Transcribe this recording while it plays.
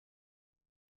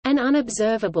An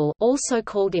unobservable, also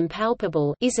called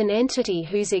impalpable, is an entity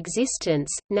whose existence,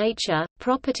 nature,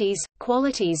 properties,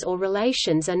 qualities or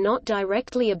relations are not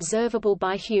directly observable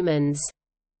by humans.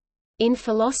 In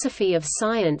philosophy of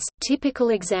science, typical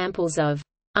examples of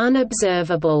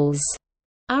unobservables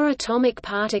are atomic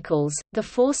particles, the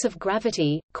force of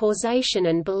gravity, causation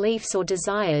and beliefs or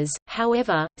desires.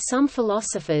 However, some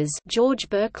philosophers, George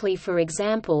Berkeley for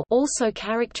example, also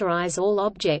characterize all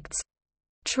objects,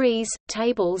 trees,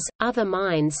 tables, other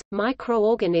minds,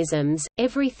 microorganisms,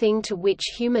 everything to which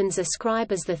humans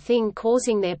ascribe as the thing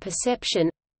causing their perception,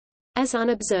 as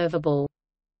unobservable.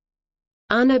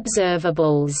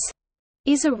 Unobservables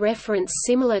is a reference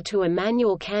similar to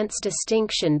Immanuel Kant's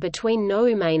distinction between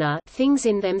noumena, things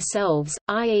in themselves,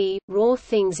 i.e., raw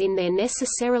things in their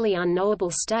necessarily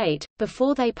unknowable state,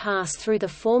 before they pass through the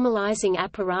formalizing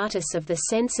apparatus of the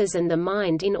senses and the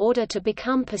mind in order to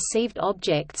become perceived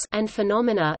objects, and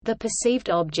phenomena, the perceived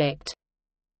object.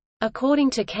 According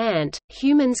to Kant,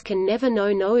 humans can never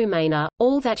know noumena,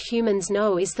 all that humans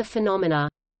know is the phenomena.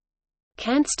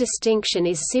 Kant's distinction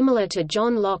is similar to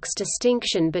John Locke's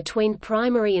distinction between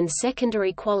primary and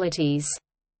secondary qualities.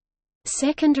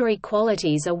 Secondary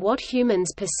qualities are what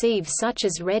humans perceive, such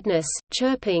as redness,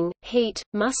 chirping, heat,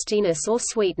 mustiness or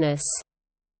sweetness.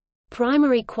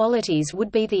 Primary qualities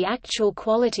would be the actual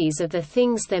qualities of the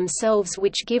things themselves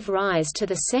which give rise to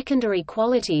the secondary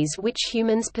qualities which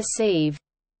humans perceive.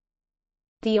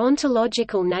 The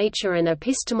ontological nature and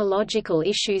epistemological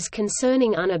issues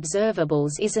concerning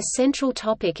unobservables is a central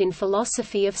topic in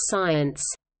philosophy of science.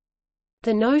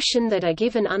 The notion that a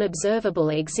given unobservable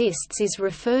exists is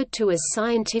referred to as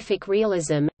scientific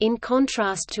realism, in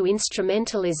contrast to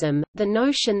instrumentalism, the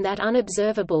notion that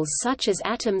unobservables such as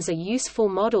atoms are useful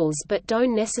models but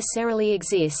don't necessarily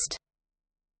exist.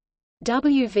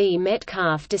 W. V.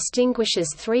 Metcalf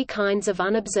distinguishes three kinds of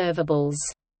unobservables.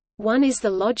 One is the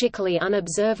logically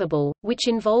unobservable, which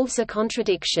involves a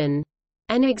contradiction.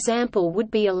 An example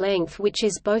would be a length which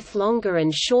is both longer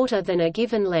and shorter than a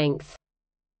given length.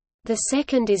 The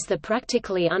second is the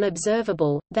practically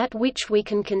unobservable, that which we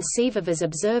can conceive of as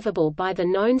observable by the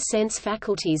known sense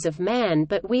faculties of man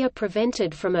but we are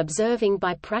prevented from observing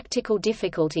by practical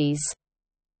difficulties.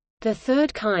 The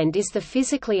third kind is the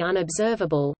physically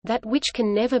unobservable, that which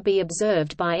can never be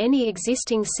observed by any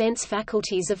existing sense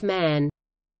faculties of man.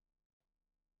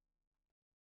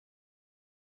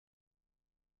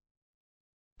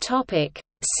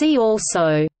 See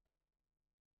also: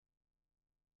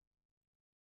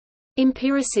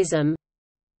 empiricism,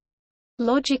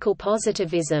 logical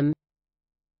positivism,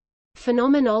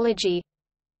 phenomenology,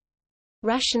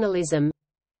 rationalism,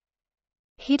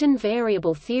 hidden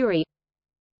variable theory,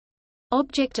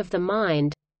 object of the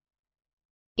mind,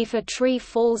 if a tree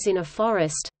falls in a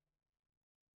forest,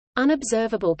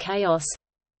 unobservable chaos,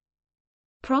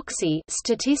 proxy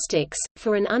statistics,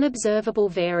 for an unobservable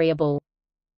variable.